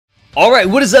Alright,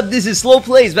 what is up? This is Slow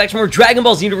Plays, back to more Dragon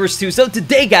Ball Xenoverse 2. So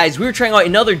today, guys, we're trying out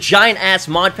another giant-ass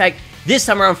mod pack. This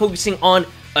time around, focusing on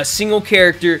a single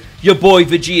character, your boy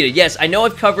Vegeta. Yes, I know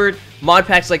I've covered mod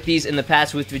packs like these in the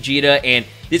past with Vegeta, and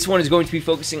this one is going to be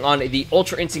focusing on the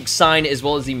Ultra Instinct sign, as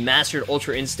well as the Mastered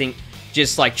Ultra Instinct,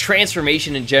 just like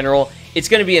transformation in general. It's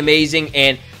going to be amazing,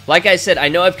 and like I said, I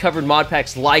know I've covered mod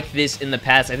packs like this in the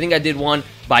past. I think I did one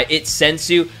by It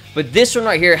Sensu, but this one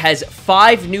right here has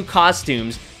 5 new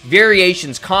costumes,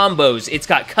 variations, combos. It's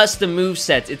got custom move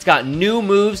sets. It's got new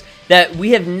moves that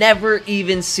we have never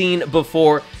even seen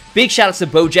before. Big shout outs to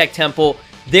Bojack Temple,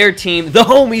 their team, the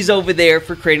homies over there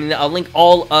for creating that. I'll link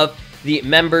all of the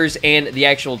members and the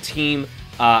actual team,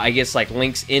 I guess, like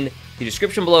links in the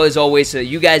description below as always, so that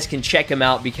you guys can check them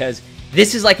out, because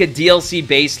this is like a DLC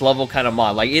based level kind of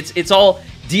mod. Like it's all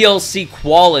DLC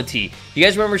quality. You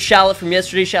guys remember Shallot from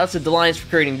yesterday? Shout outs to Delines for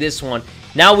creating this one.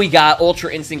 Now we got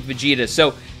Ultra Instinct Vegeta.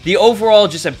 So the overall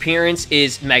just appearance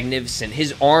is magnificent.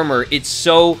 His armor, it's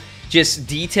so just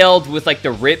detailed with like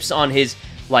the rips on his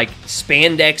like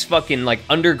spandex fucking like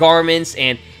undergarments,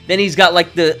 and then he's got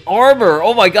like the armor,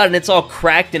 oh my god, and it's all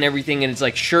cracked and everything, and it's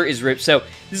like shirt is ripped. So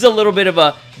this is a little bit of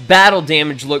a battle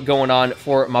damage look going on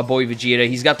for my boy Vegeta.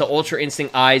 He's got the Ultra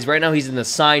Instinct eyes. Right now he's in the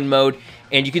sign mode,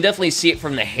 and you can definitely see it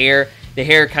from the hair. The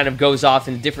hair kind of goes off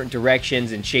in different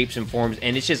directions and shapes and forms,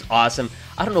 and it's just awesome.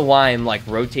 I don't know why I'm like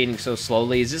rotating so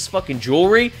slowly. Is this fucking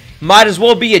jewelry? Might as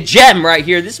well be a gem right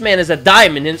here. This man is a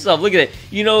diamond himself. Look at it.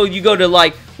 You know, you go to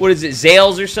like, what is it,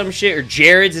 Zales or some shit, or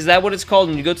Jared's, is that what it's called?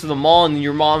 And you go to the mall and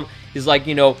your mom is like,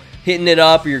 you know, hitting it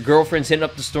up, or your girlfriend's hitting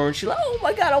up the store, and she's like, oh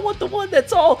my god, I want the one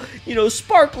that's all, you know,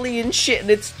 sparkly and shit, and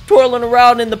it's twirling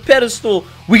around in the pedestal.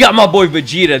 We got my boy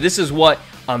Vegeta. This is what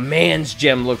a man's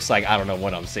gem looks like. I don't know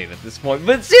what I'm saying at this point,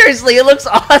 but seriously, it looks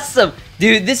awesome.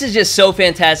 Dude, this is just so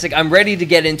fantastic. I'm ready to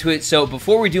get into it. So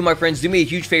before we do, my friends, do me a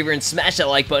huge favor and smash that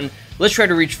like button. Let's try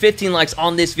to reach 15 likes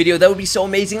on this video. That would be so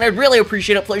amazing. And I'd really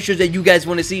appreciate it. Pleasure that you guys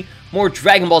want to see more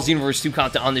Dragon Ball Xenoverse 2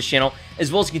 content on this channel,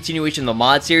 as well as a continuation of the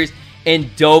mod series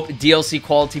and dope DLC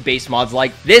quality based mods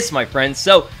like this, my friends.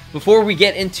 So before we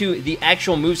get into the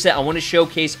actual moveset, I want to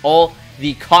showcase all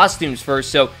the costumes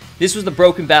first. So this was the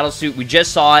broken battle suit. We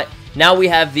just saw it. Now we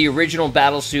have the original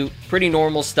battle suit. Pretty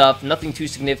normal stuff. Nothing too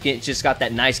significant. It's just got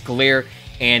that nice glare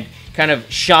and kind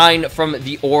of shine from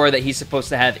the aura that he's supposed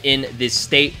to have in this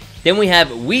state. Then we have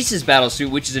Whis' battle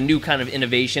suit, which is a new kind of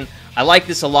innovation. I like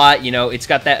this a lot. You know, it's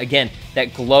got that, again,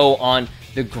 that glow on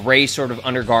the gray sort of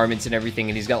undergarments and everything.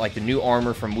 And he's got like the new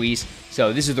armor from Whis.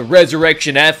 So this is the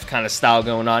Resurrection F kind of style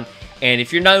going on. And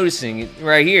if you're noticing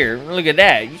right here, look at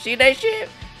that. You see that shit?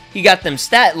 He got them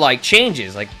stat like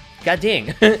changes, like god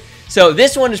dang. So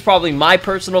this one is probably my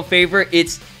personal favorite.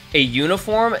 It's a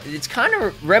uniform. It's kind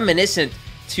of reminiscent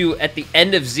to at the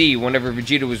end of Z, whenever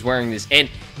Vegeta was wearing this. And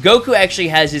Goku actually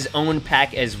has his own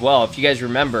pack as well, if you guys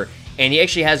remember. And he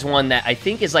actually has one that I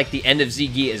think is like the end of Z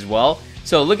Gi as well.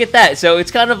 So look at that. So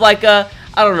it's kind of like a,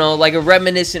 I don't know, like a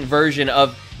reminiscent version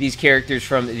of these characters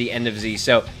from the end of Z.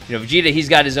 So, you know, Vegeta, he's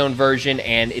got his own version,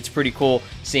 and it's pretty cool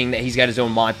seeing that he's got his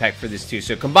own mod pack for this too.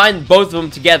 So combine both of them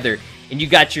together, and you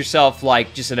got yourself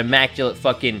like just an immaculate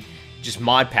fucking just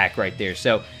mod pack right there.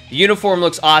 So the uniform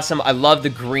looks awesome. I love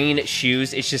the green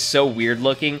shoes. It's just so weird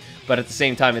looking, but at the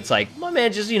same time, it's like, my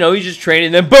man just, you know, he's just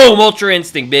training, then boom, Ultra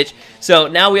Instinct, bitch. So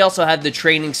now we also have the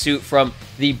training suit from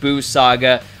the Buu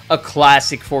Saga, a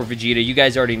classic for Vegeta. You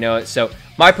guys already know it. So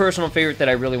my personal favorite that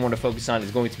I really want to focus on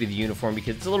is going to be the uniform,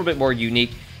 because it's a little bit more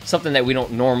unique, something that we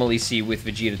don't normally see with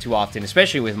Vegeta too often,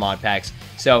 especially with mod packs.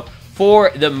 So for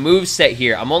the moveset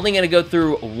here, I'm only going to go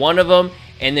through one of them,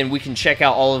 and then we can check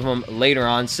out all of them later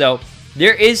on. So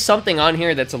there is something on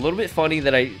here that's a little bit funny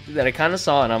that I kind of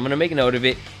saw, and I'm going to make a note of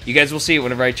it. You guys will see it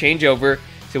whenever I change over.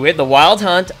 So we have the Wild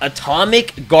Hunt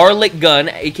Atomic Garlic Gun,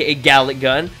 aka Galick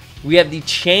Gun. We have the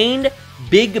Chained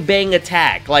Big Bang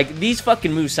Attack. Like, these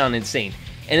fucking moves sound insane.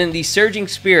 And then the Surging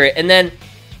Spirit. And then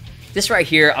this right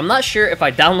here, I'm not sure if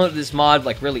I downloaded this mod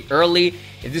like really early,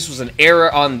 if this was an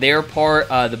error on their part,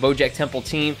 the Bojack Temple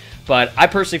team, but I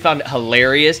personally found it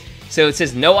hilarious. So it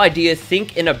says, no idea,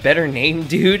 think in a better name,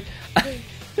 dude.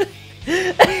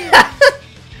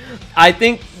 I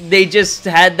think they just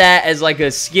had that as like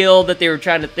a skill that they were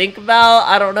trying to think about.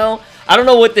 I don't know. I don't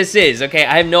know what this is, okay?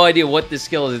 I have no idea what this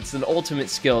skill is. It's an ultimate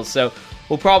skill, so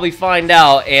we'll probably find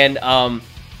out, and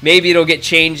maybe it'll get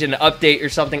changed in an update or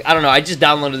something. I don't know. I just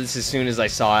downloaded this as soon as I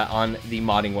saw it on the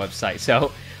modding website.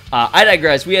 So I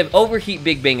digress. We have Overheat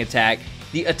Big Bang Attack,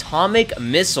 the Atomic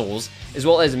Missiles, as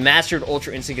well as Mastered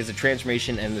Ultra Instinct as a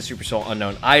transformation, and the Super Soul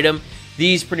Unknown item.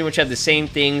 These pretty much have the same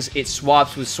things. It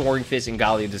swaps with Soaring Fist and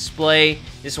Gallia Display.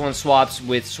 This one swaps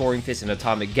with Soaring Fist and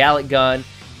Atomic Galick Gun.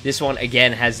 This one,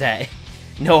 again, has that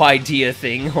no idea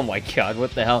thing. Oh my god,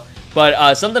 what the hell?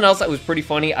 But something else that was pretty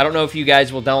funny, I don't know if you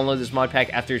guys will download this mod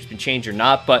pack after it's been changed or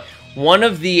not, but one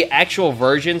of the actual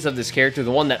versions of this character,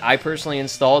 the one that I personally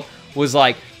installed, was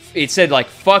like, it said like,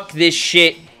 fuck this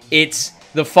shit, it's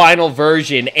the final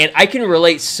version. And I can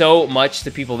relate so much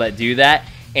to people that do that.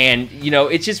 And, you know,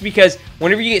 it's just because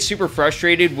whenever you get super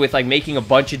frustrated with, like, making a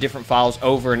bunch of different files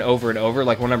over and over and over,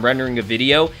 like when I'm rendering a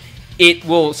video, it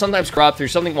will sometimes crop through,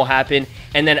 something will happen,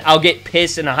 and then I'll get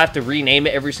pissed and I'll have to rename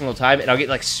it every single time, and I'll get,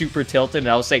 like, super tilted, and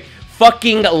I'll say,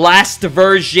 fucking last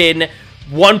version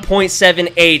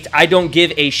 1.78, I don't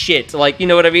give a shit. Like, you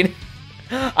know what I mean?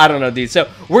 I don't know, dude. So,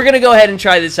 we're gonna go ahead and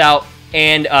try this out,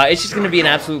 and it's just gonna be an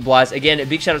absolute blast. Again, a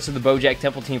big shout out to the Bojack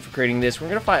Temple team for creating this. We're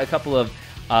gonna fight a couple of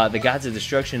the Gods of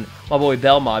Destruction, my boy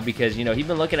Belmod, because, you know, he's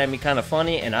been looking at me kind of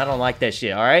funny, and I don't like that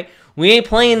shit, alright? We ain't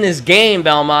playing this game,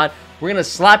 Belmod. We're gonna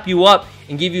slap you up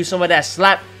and give you some of that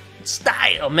slap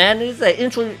style, man. It's that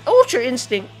Ultra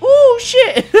Instinct. Ooh,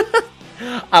 shit.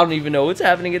 I don't even know what's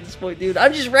happening at this point, dude.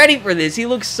 I'm just ready for this. He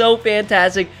looks so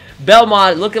fantastic.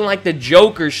 Belmod looking like the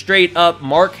Joker, straight up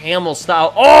Mark Hamill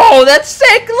style. Oh, that's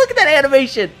sick. Look at that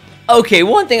animation. Okay,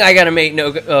 one thing I gotta make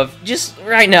note of just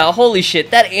right now, holy shit,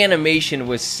 that animation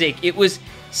was sick. It was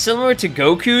similar to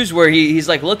Goku's, where he's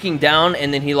like looking down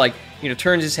and then he like, you know,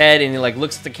 turns his head and he like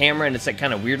looks at the camera and it's like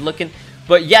kind of weird looking.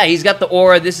 But yeah, he's got the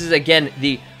aura. This is again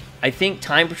the, I think,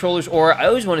 Time Patroller's aura. I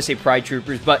always want to say Pride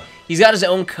Troopers, but he's got his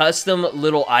own custom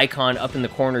little icon up in the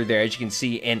corner there, as you can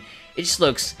see, and it just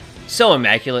looks so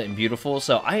immaculate and beautiful.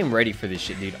 So I am ready for this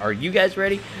shit, dude. Are you guys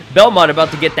ready? Belmod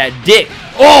about to get that dick.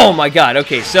 Oh my god.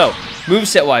 Okay, so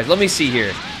moveset wise, let me see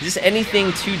here. Is this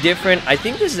anything too different? I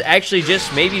think this is actually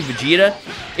just maybe Vegeta.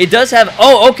 It does have,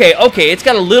 oh, okay, it's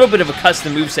got a little bit of a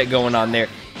custom moveset going on there.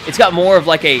 It's got more of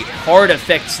like a hard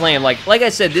effect slam. Like I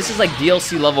said, this is like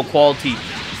DLC level quality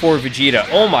for Vegeta.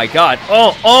 Oh my god.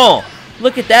 Oh,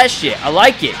 look at that shit. I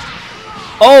like it.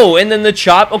 Oh, and then the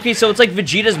chop. Okay, so it's like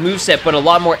Vegeta's moveset, but a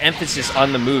lot more emphasis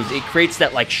on the moves. It creates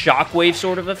that like shockwave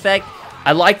sort of effect.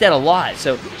 I like that a lot.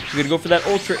 So we're gonna go for that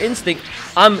Ultra Instinct.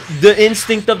 I'm the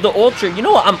instinct of the Ultra. You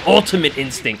know what? I'm Ultimate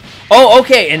Instinct. Oh,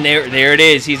 okay, and there it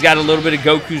is. He's got a little bit of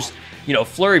Goku's, you know,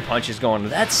 flurry punches going.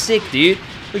 That's sick, dude.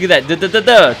 Look at that.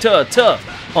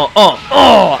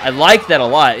 Oh, I like that a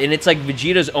lot. And it's like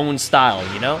Vegeta's own style,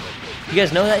 you know? You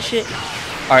guys know that shit?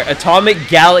 Alright, Atomic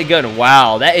Galick Gun.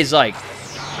 Wow, that is like...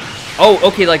 Oh,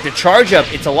 okay, like the charge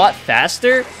up, it's a lot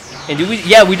faster. And do we...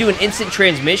 Yeah, we do an instant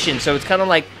transmission, so it's kind of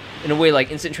like, in a way,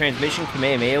 like instant transmission,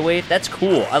 Kamehameha wave. That's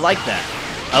cool. I like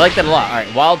that. I like that a lot.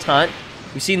 Alright, Wild Hunt.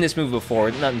 We've seen this move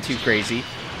before. Nothing too crazy.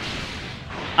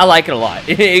 I like it a lot.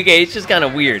 Okay, it's just kind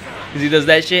of weird. Because he does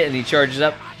that shit and he charges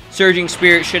up. Surging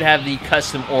Spirit should have the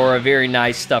custom aura. Very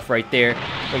nice stuff right there.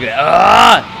 Look at that.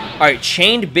 Ah! Alright,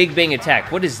 Chained Big Bang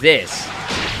Attack. What is this?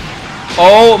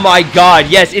 Oh my god,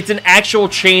 yes, it's an actual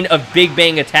chain of Big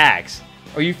Bang attacks.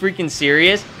 Are you freaking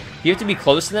serious? You have to be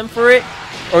close to them for it?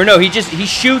 Or no, he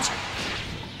shoots...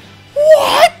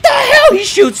 What the hell? He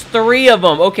shoots 3 of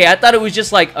them. Okay, I thought it was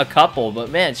just like a couple, but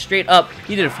man, straight up,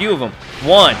 he did a few of them.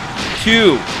 1,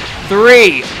 2,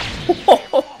 3.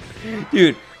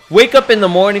 Dude, wake up in the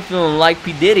morning feeling like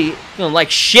P. Diddy, feeling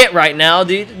like shit right now,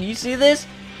 dude. You see this?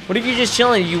 What if you're just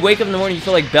chilling, you wake up in the morning, you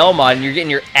feel like Belmod, and you're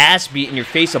getting your ass beat and your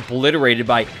face obliterated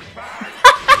by...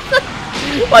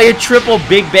 by a triple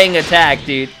Big Bang attack,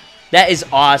 dude. That is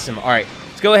awesome. Alright,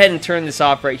 let's go ahead and turn this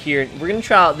off right here. We're going to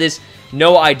try out this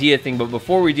no idea thing, but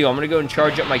before we do, I'm going to go and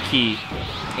charge up my key,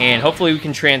 and hopefully we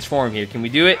can transform here. Can we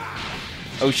do it?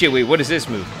 Oh shit, wait, what is this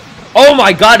move? Oh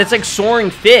my god, it's like Soaring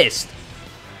Fist.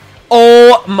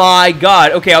 Oh my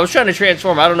god. Okay, I was trying to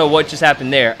transform. I don't know what just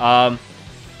happened there.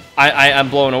 I'm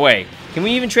blown away. Can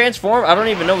we even transform? I don't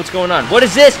even know what's going on. What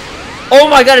is this? Oh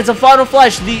my god, it's a Final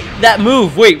Flash. That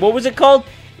move. Wait, what was it called?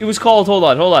 It was called, hold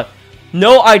on.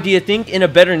 No idea, think in a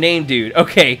better name, dude.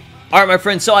 Okay. Alright, my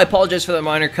friends, so I apologize for the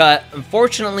minor cut.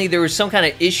 Unfortunately, there was some kind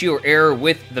of issue or error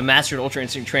with the Mastered Ultra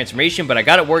Instinct transformation, but I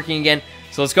got it working again.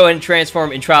 So let's go ahead and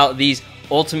transform and try out these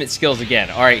ultimate skills again.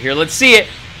 Alright, here, let's see it.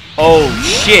 Oh,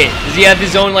 shit. Does he have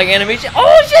his own, like, animation?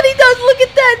 Oh, shit, he does. Look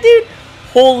at that, dude.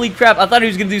 Holy crap. I thought he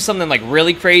was going to do something, like,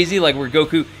 really crazy, like where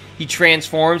Goku, he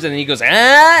transforms, and then he goes,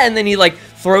 ah, and then he, like,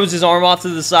 throws his arm off to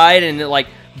the side, and it, like,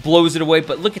 blows it away.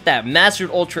 But look at that. Mastered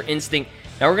Ultra Instinct.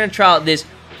 Now we're going to try out this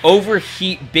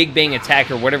Overheat Big Bang Attack,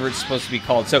 or whatever it's supposed to be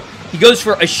called. So he goes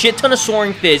for a shit ton of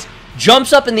Soaring Fizz,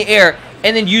 jumps up in the air,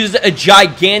 and then uses a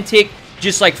gigantic,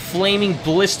 just like flaming,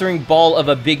 blistering ball of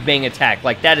a Big Bang Attack.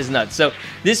 Like, that is nuts. So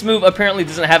this move apparently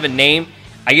doesn't have a name.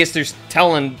 I guess they're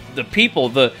telling the people,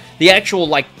 the actual,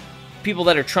 like, people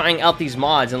that are trying out these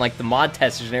mods and, like, the mod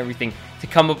testers and everything, to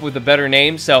come up with a better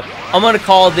name. So I'm going to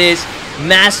call this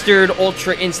Mastered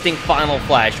Ultra Instinct Final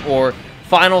Flash, or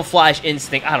Final Flash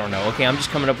Instinct. I don't know. Okay, I'm just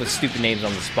coming up with stupid names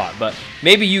on the spot, but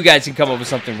maybe you guys can come up with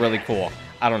something really cool.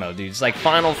 I don't know, dude. It's like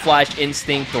Final Flash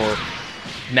Instinct or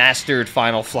Mastered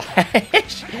Final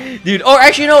Flash. Dude, or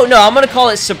actually, no, I'm going to call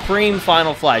it Supreme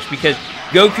Final Flash, because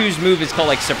Goku's move is called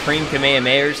like Supreme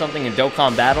Kamehameha or something in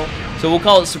Dokkan Battle. So we'll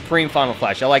call it Supreme Final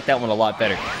Flash. I like that one a lot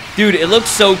better. Dude, it looks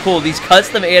so cool. These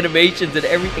custom animations and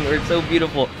everything are so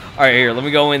beautiful. Alright, here, let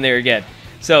me go in there again.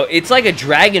 So it's like a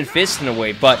dragon fist in a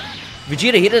way, but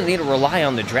Vegeta, he doesn't need to rely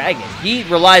on the dragon. He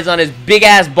relies on his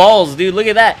big-ass balls, dude. Look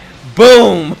at that.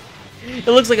 Boom! It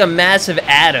looks like a massive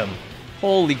atom.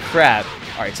 Holy crap.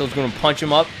 Alright, so let's go and punch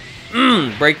him up.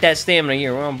 Break that stamina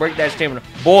here. We're gonna break that stamina.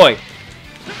 Boy!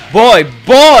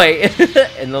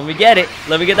 And let me get it.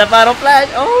 Let me get that Final Flash.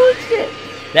 Oh, shit.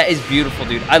 That is beautiful,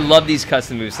 dude. I love these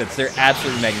custom movesets. They're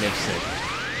absolutely magnificent.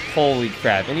 Holy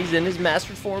crap. And he's in his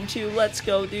mastered form, too. Let's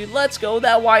go, dude. Let's go.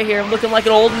 That white hair. I'm looking like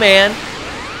an old man.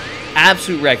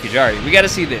 Absolute wreckage. All right, we got to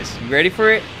see this. You ready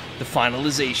for it? The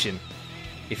finalization.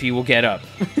 If he will get up.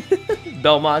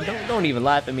 Belmont, don't even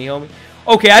laugh at me, homie.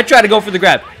 Okay, I tried to go for the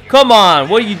grab. Come on.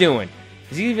 What are you doing?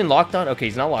 Is he even locked on? Okay,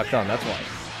 he's not locked on. That's why.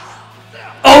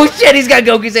 Oh, shit, he's got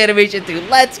Goku's animation, too.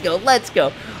 Let's go, let's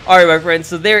go. All right, my friends,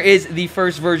 so there is the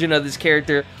first version of this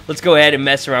character. Let's go ahead and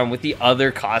mess around with the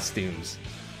other costumes.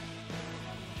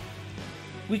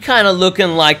 We kind of looking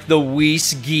like the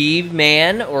Whis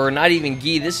man, or not even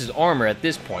Gi. This is Armor at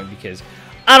this point, because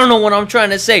I don't know what I'm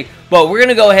trying to say. But we're going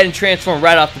to go ahead and transform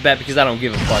right off the bat, because I don't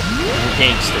give a fuck. We're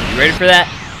gangster. You ready for that?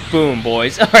 Boom,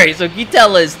 boys. All right, so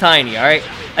Gitella is tiny, all right?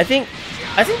 I think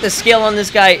the scale on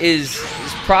this guy is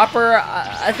proper.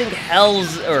 I think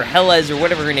Helez or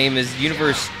whatever her name is, the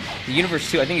Universe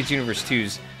 2, I think it's Universe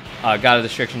 2's God of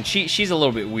Destruction. She's a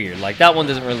little bit weird. Like, that one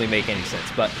doesn't really make any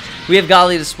sense. But we have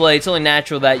Galick display. It's only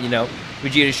natural that, you know,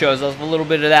 Vegeta shows us a little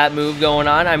bit of that move going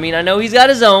on. I mean, I know he's got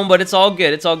his own, but it's all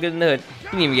good. It's all good in the hood. He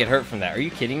didn't even get hurt from that. Are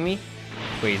you kidding me?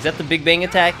 Wait, is that the Big Bang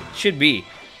attack? It should be.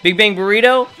 Big Bang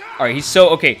Burrito? Alright, he's so...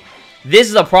 Okay, this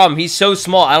is a problem. He's so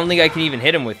small, I don't think I can even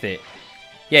hit him with it.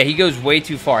 Yeah, he goes way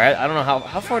too far. I don't know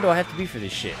how far do I have to be for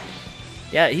this shit?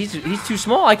 Yeah, he's too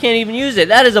small. I can't even use it.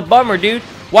 That is a bummer, dude.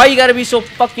 Why you gotta be so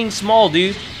fucking small,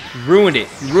 dude? You ruined it.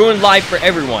 You ruined life for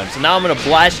everyone. So now I'm gonna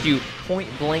blast you point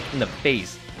blank in the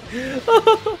face.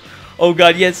 Oh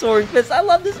god, yeah, Soaring Fist. I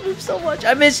love this move so much.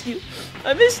 I missed you.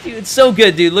 I missed you. It's so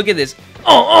good, dude. Look at this.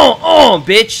 Oh,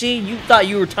 bitch. See, you thought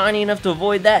you were tiny enough to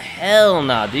avoid that? Hell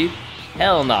nah, dude.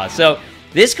 Hell nah. So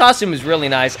this costume is really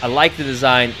nice. I like the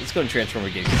design. Let's go and transform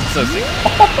again. It's so sick.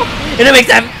 And it makes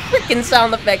that freaking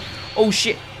sound effect. Oh,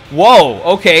 shit. Whoa,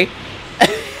 okay.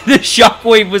 The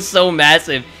shockwave was so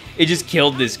massive. It just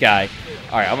killed this guy.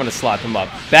 All right, I'm going to slap him up.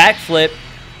 Backflip,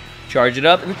 charge it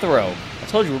up, and throw. I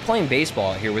told you, we're playing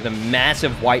baseball here with a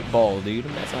massive white ball, dude. A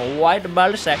massive white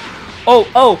ball sack.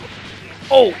 Oh.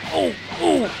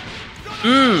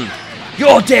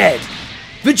 You're dead.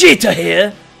 Vegeta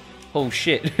here. Oh,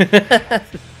 shit.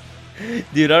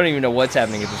 Dude, I don't even know what's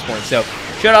happening at this point. So,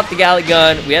 shut off the Galick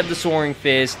gun. We have the Soaring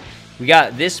Fist. We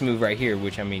got this move right here,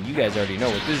 which, I mean, you guys already know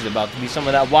what this is about to be. Some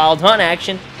of that Wild Hunt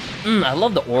action. I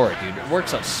love the aura, dude. It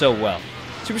works out so well.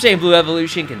 Super Saiyan Blue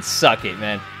Evolution can suck it,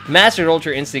 man. Mastered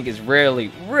Ultra Instinct is really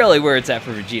where it's at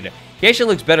for Vegeta. He actually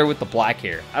looks better with the black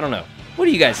hair. I don't know. What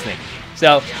do you guys think?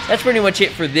 So, that's pretty much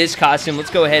it for this costume.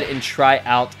 Let's go ahead and try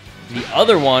out the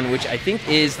other one, which I think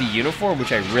is the uniform,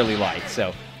 which I really like.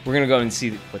 So, we're going to go and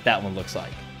see what that one looks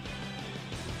like.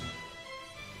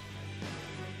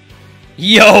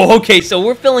 Yo, okay, so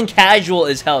we're feeling casual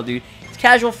as hell, dude. It's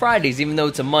Casual Fridays, even though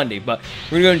it's a Monday, but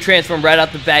we're going to go and transform right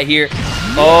out the bat here.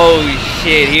 Oh,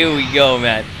 shit, here we go,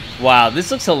 man. Wow, this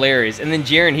looks hilarious. And then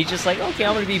Jiren, he's just like, okay,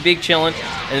 I'm going to be big chillin'.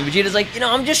 And then Vegeta's like, you know,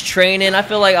 I'm just training. I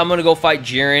feel like I'm going to go fight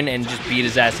Jiren and just beat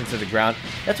his ass into the ground.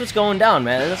 That's what's going down,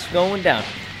 man. That's what's going down.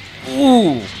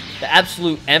 Ooh, the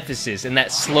absolute emphasis and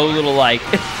that slow little, like,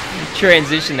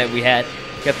 transition that we had.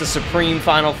 Got the Supreme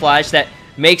Final Flash that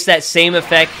makes that same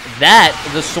effect that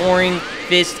the Soaring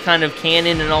Fist kind of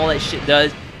cannon and all that shit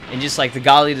does. And just like the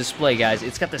Galick display, guys,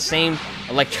 it's got the same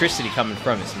electricity coming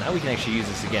from it. So now we can actually use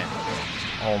this again.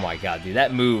 Oh my god, dude,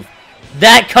 that move.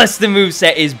 That custom move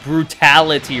set is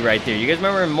brutality right there. You guys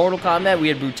remember in Mortal Kombat we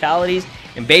had brutalities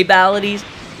and babalities?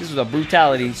 This was a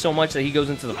brutality so much that he goes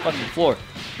into the fucking floor.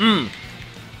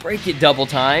 Break it double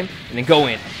time and then go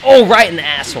in. Oh, right in the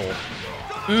asshole.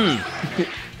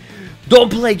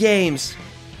 Don't play games.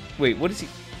 Wait, what is he?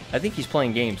 I think he's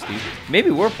playing games, dude.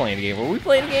 Maybe we're playing a game. Are we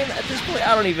playing a game at this point?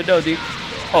 I don't even know, dude.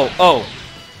 Oh.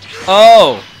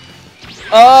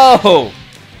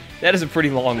 That is a pretty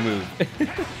long move.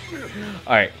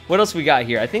 Alright, what else we got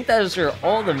here? I think those are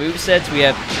all the movesets. We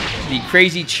have the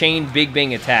crazy chain Big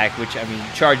Bang attack, which, I mean,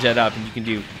 you charge that up and you can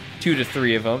do 2 to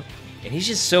 3 of them. And he's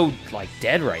just so, like,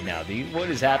 dead right now, dude. What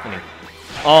is happening?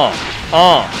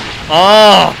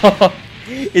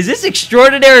 Is this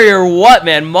extraordinary or what,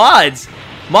 man? Mods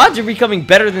are becoming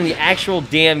better than the actual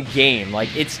damn game.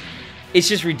 Like, it's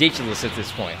just ridiculous at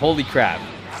this point. Holy crap.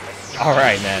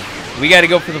 Alright, man. We got to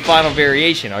go for the final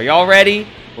variation. Are y'all ready?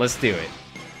 Let's do it.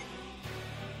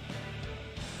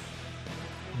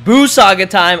 Boo Saga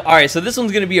time. Alright, so this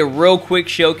one's going to be a real quick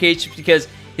showcase just because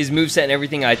his moveset and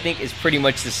everything, I think, is pretty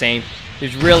much the same.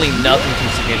 There's really nothing too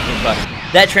significant, but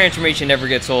that transformation never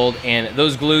gets old. And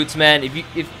those glutes, man,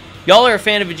 if y'all are a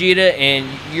fan of Vegeta and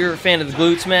you're a fan of the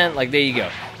glutes, man, like, there you go.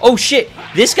 Oh, shit.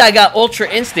 This guy got Ultra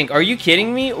Instinct. Are you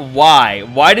kidding me? Why?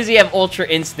 Why does he have Ultra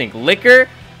Instinct? Liquor?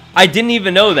 I didn't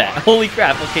even know that. Holy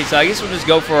crap. Okay, so I guess we'll just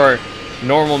go for our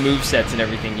normal movesets and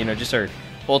everything, you know, just our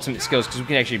ultimate skills, because we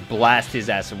can actually blast his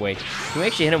ass away. Can we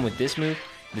actually hit him with this move?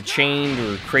 The chained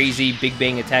or crazy Big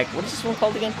Bang attack. What is this one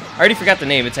called again? I already forgot the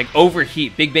name. It's like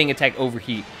Overheat. Big Bang attack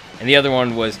Overheat. And the other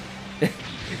one was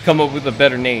come up with a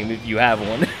better name if you have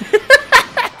one.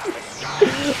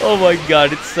 Oh my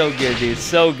god, it's so good, dude.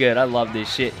 So good. I love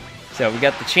this shit. So we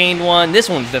got the chained one. This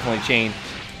one's definitely chained.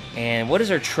 And what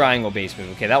is our triangle base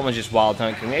move? Okay, that one's just Wild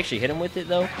Hunt. Can we actually hit him with it,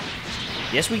 though?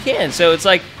 Yes, we can. So it's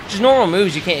like just normal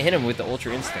moves. You can't hit him with the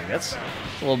Ultra Instinct. That's a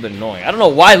little bit annoying. I don't know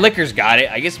why Liquor's got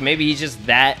it. I guess maybe he's just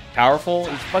that powerful.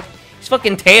 He's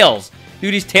fucking Tails.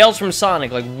 Dude, he's Tails from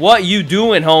Sonic. Like, what you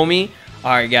doing, homie?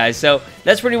 Alright, guys. So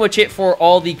that's pretty much it for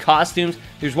all the costumes.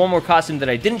 There's one more costume that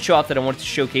I didn't show off that I wanted to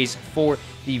showcase for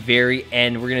the very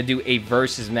end. We're going to do a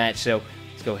versus match. So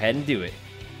let's go ahead and do it.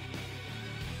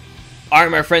 Alright,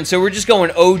 my friends, so we're just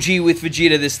going OG with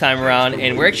Vegeta this time around,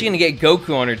 and we're actually going to get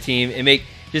Goku on our team and make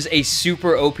just a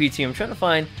super OP team. I'm trying to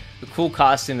find the cool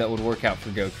costume that would work out for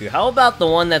Goku. How about the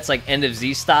one that's like End of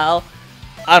Z style?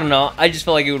 I don't know. I just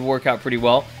feel like it would work out pretty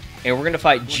well. And we're going to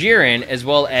fight Jiren, as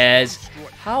well as,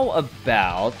 how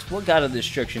about, what God of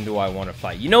Destruction do I want to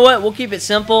fight? You know what? We'll keep it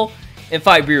simple and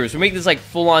fight Beerus. We'll make this like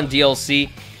full-on DLC,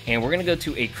 and we're going to go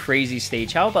to a crazy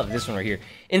stage. How about this one right here?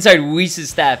 Inside Whis'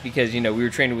 staff, because, you know, we were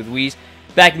training with Whis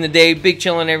back in the day, big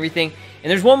chill and everything.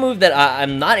 And there's one move that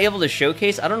I'm not able to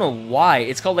showcase. I don't know why.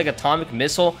 It's called like Atomic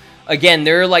Missile. Again,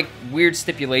 there are like weird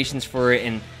stipulations for it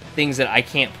and things that I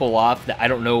can't pull off that I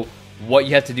don't know what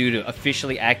you have to do to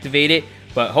officially activate it.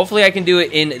 But hopefully I can do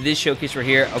it in this showcase right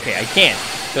here. Okay, I can.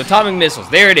 So Atomic Missiles,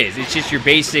 there it is. It's just your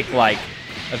basic like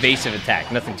evasive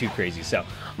attack. Nothing too crazy. So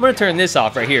I'm going to turn this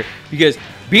off right here because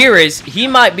Beerus, he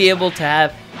might be able to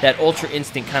have that Ultra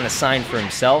Instinct kind of sign for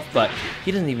himself, but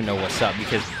he doesn't even know what's up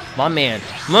because my man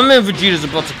Vegeta's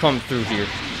about to come through here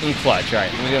in clutch. All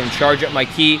right, I'm going to charge up my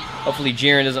key. Hopefully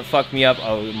Jiren doesn't fuck me up.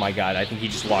 Oh my god, I think he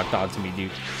just locked onto me,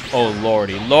 dude. Oh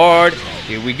lordy lord,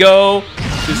 here we go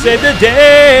to save the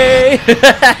day.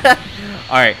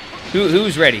 All right,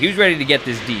 who's ready? Who's ready to get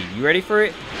this deed? You ready for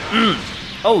it?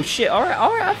 Oh shit! All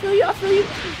right, I feel you.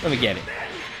 Let me get it.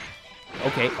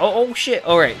 Okay. Oh shit.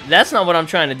 All right. That's not what I'm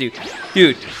trying to do.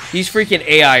 Dude, these freaking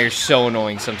AI are so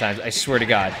annoying sometimes. I swear to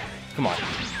God. Come on.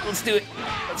 Let's do it.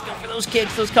 Let's go for those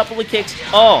kicks. Those couple of kicks.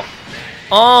 Oh,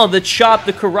 the chop.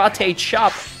 The karate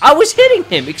chop. I was hitting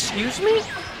him. Excuse me?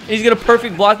 And he's going to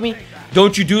perfect block me?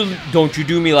 Don't you do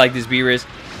me like this, B-Riz.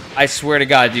 I swear to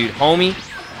God, dude. Homie,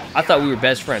 I thought we were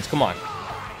best friends. Come on.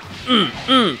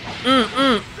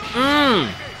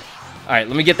 All right.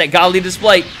 Let me get that godly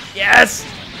display. Yes.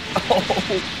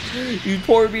 Oh, you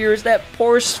poor Beerus, that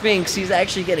poor Sphinx, he's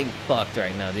actually getting fucked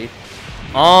right now, dude.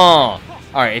 Oh,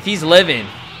 alright, if he's living,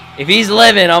 I'm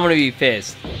gonna be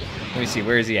pissed. Let me see,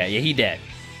 where is he at? Yeah, he dead.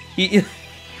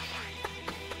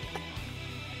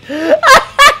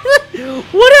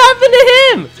 What happened to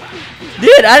him?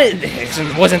 Dude,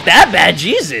 it wasn't that bad,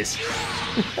 Jesus.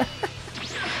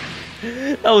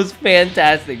 That was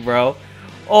fantastic, bro.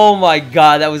 Oh my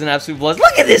god, that was an absolute blast.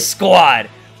 Look at this squad.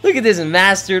 Look at this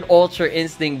mastered Ultra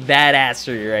Instinct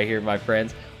badassery right here, my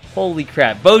friends. Holy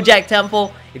crap. Bojack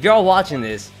Temple, if you're all watching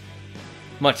this,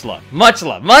 much love. Much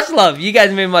love. Much love. You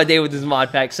guys made my day with this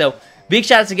mod pack. So, big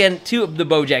shout outs again to the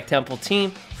Bojack Temple team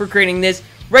for creating this.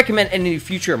 Recommend any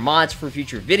future mods for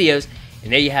future videos.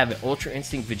 And there you have it. Ultra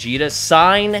Instinct Vegeta,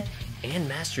 sign and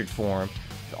mastered form.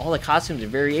 With all the costumes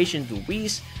and variations, the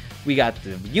Whis. We got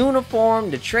the uniform,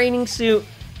 the training suit.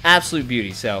 Absolute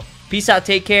beauty. So, peace out,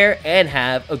 take care, and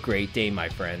have a great day, my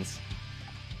friends.